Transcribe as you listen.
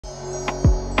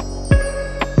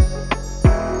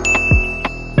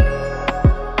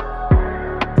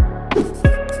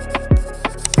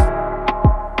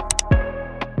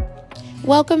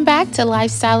Welcome back to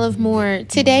Lifestyle of More.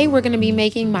 Today we're going to be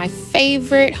making my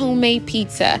favorite homemade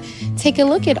pizza. Take a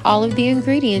look at all of the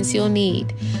ingredients you'll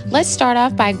need. Let's start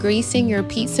off by greasing your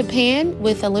pizza pan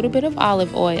with a little bit of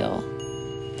olive oil.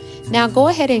 Now go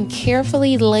ahead and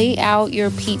carefully lay out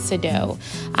your pizza dough.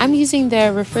 I'm using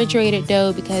the refrigerated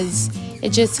dough because it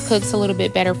just cooks a little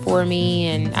bit better for me,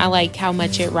 and I like how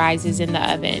much it rises in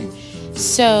the oven.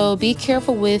 So be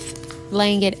careful with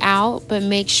laying it out, but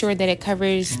make sure that it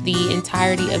covers the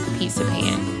entirety of the pizza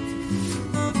pan.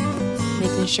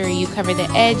 Making sure you cover the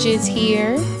edges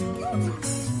here.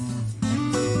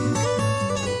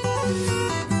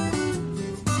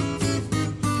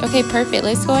 Okay, perfect.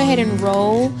 Let's go ahead and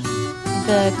roll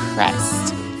the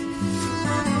crust.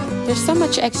 There's so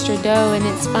much extra dough and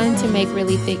it's fun to make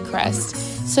really thick crust.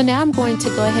 So now I'm going to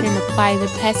go ahead and apply the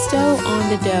pesto on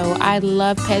the dough. I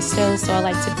love pesto, so I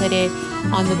like to put it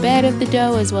on the bed of the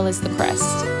dough as well as the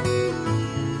crust.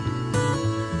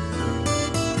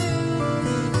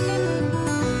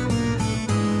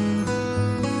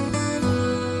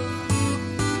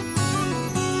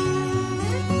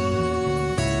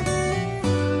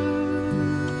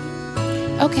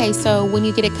 Okay, so when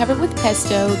you get it covered with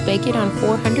pesto, bake it on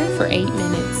 400 for 8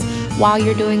 minutes. While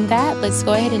you're doing that, let's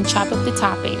go ahead and chop up the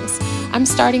toppings. I'm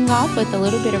starting off with a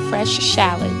little bit of fresh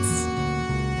shallots.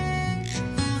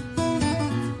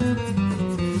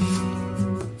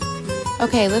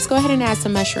 Okay, let's go ahead and add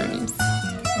some mushrooms.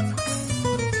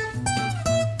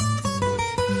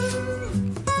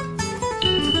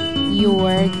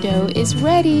 Your dough is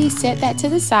ready. Set that to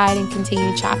the side and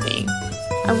continue chopping.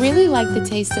 I really like the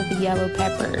taste of the yellow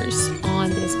peppers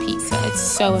on this pizza. It's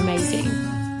so amazing.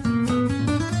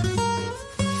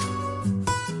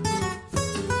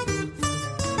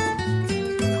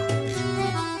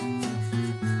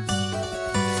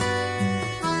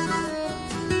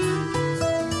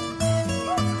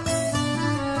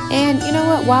 And you know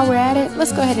what, while we're at it,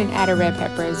 let's go ahead and add a red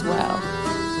pepper as well.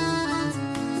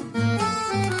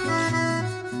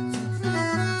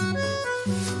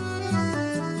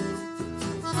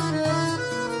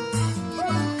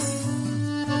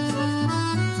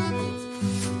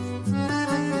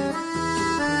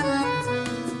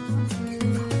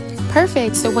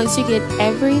 Perfect, so once you get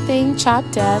everything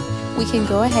chopped up, we can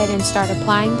go ahead and start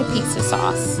applying the pizza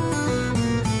sauce.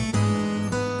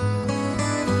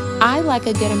 I like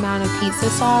a good amount of pizza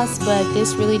sauce, but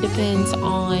this really depends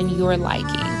on your liking.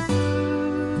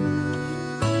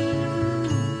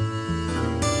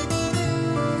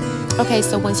 Okay,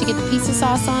 so once you get the pizza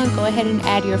sauce on, go ahead and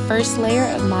add your first layer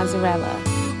of mozzarella.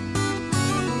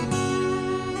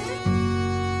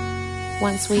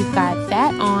 Once we've got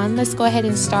that on, let's go ahead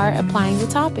and start applying the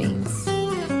toppings.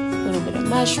 A little bit of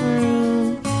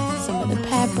mushroom, some of the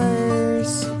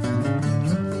peppers.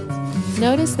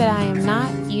 Notice that I am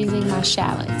not using my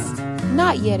shallots.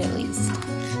 Not yet, at least.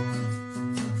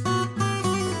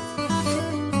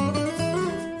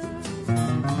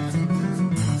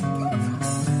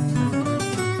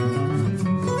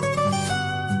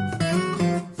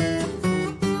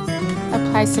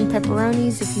 Apply some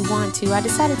pepperonis if you want to. I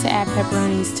decided to add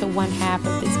pepperonis to 1/2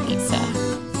 of this pizza.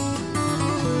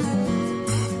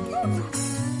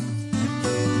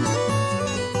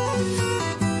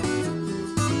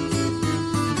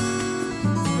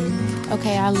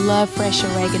 Okay, I love fresh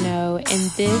oregano,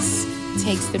 and this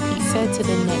takes the pizza to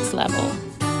the next level.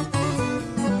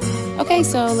 Okay,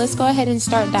 so let's go ahead and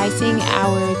start dicing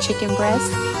our chicken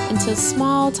breast into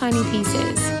small, tiny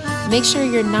pieces. Make sure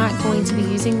you're not going to be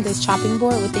using this chopping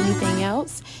board with anything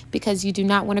else because you do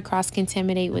not want to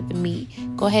cross-contaminate with the meat.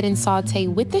 Go ahead and saute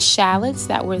with the shallots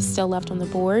that were still left on the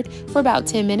board for about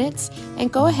 10 minutes, and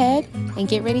go ahead and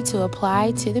get ready to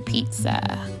apply to the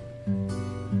pizza.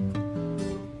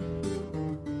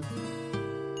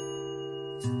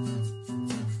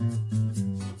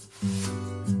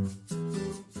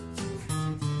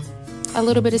 A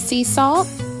little bit of sea salt,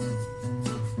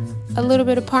 a little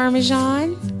bit of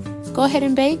Parmesan. Go ahead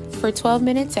and bake for 12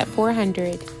 minutes at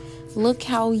 400. Look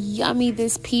how yummy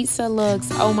this pizza looks.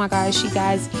 Oh my gosh, you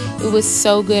guys, it was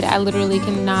so good. I literally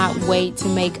cannot wait to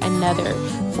make another.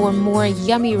 For more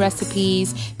yummy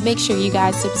recipes, make sure you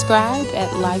guys subscribe at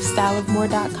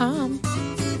lifestyleofmore.com.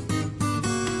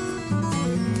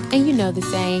 And you know the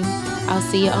saying, I'll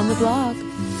see you on the blog.